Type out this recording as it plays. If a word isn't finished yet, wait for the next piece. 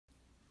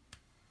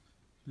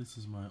This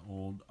is my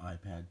old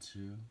iPad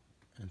 2,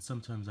 and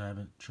sometimes I have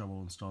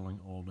trouble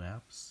installing old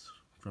apps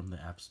from the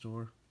App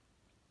Store.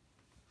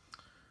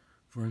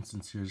 For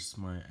instance, here's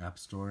my App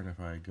Store, and if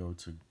I go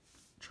to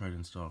try to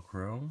install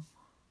Chrome,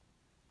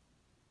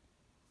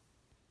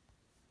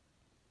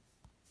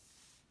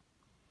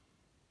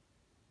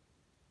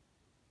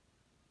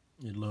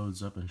 it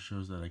loads up and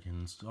shows that I can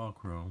install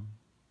Chrome,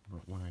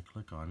 but when I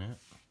click on it,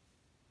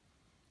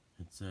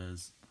 it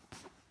says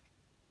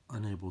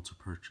unable to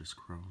purchase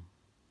Chrome.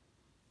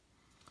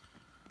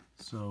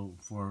 So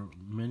for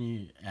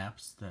many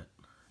apps that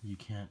you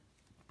can't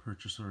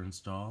purchase or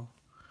install,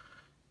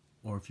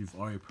 or if you've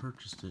already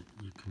purchased it,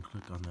 you can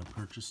click on the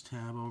purchase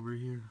tab over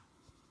here,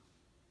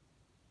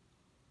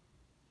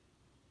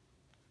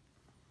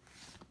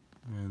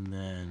 and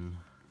then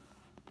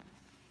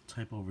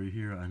type over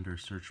here under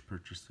search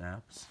purchase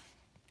apps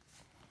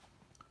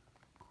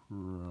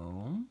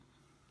Chrome,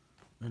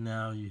 and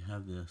now you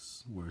have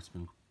this where it's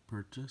been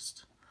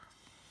purchased.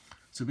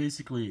 So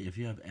basically, if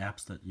you have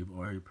apps that you've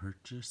already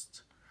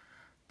purchased,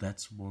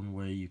 that's one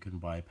way you can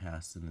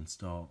bypass and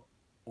install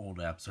old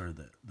apps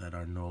that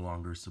are no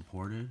longer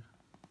supported.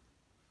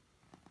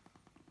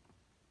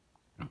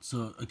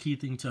 So a key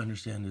thing to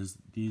understand is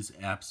these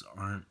apps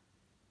aren't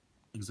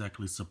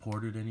exactly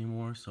supported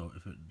anymore, so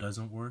if it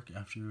doesn't work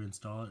after you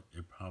install it,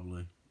 it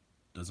probably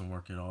doesn't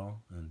work at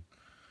all, and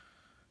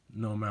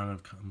no amount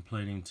of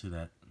complaining to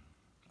that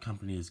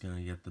company is going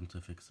to get them to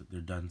fix it. They're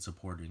done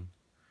supporting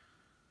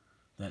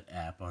that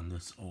app on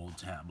this old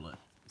tablet.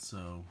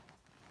 So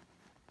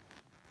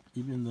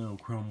even though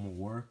Chrome will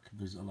work,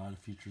 there's a lot of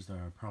features that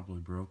are probably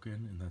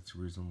broken, and that's the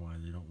reason why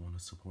they don't want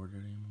to support it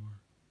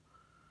anymore.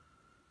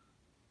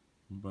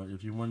 But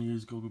if you want to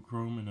use Google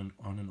Chrome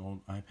on an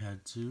old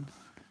iPad 2,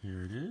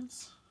 here it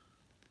is.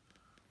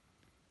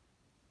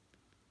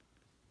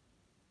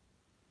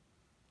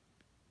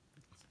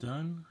 It's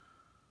done.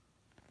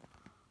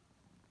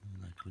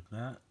 And I click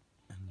that,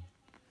 and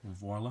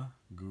voila,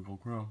 Google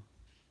Chrome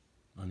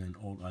on an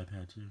old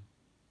iPad 2.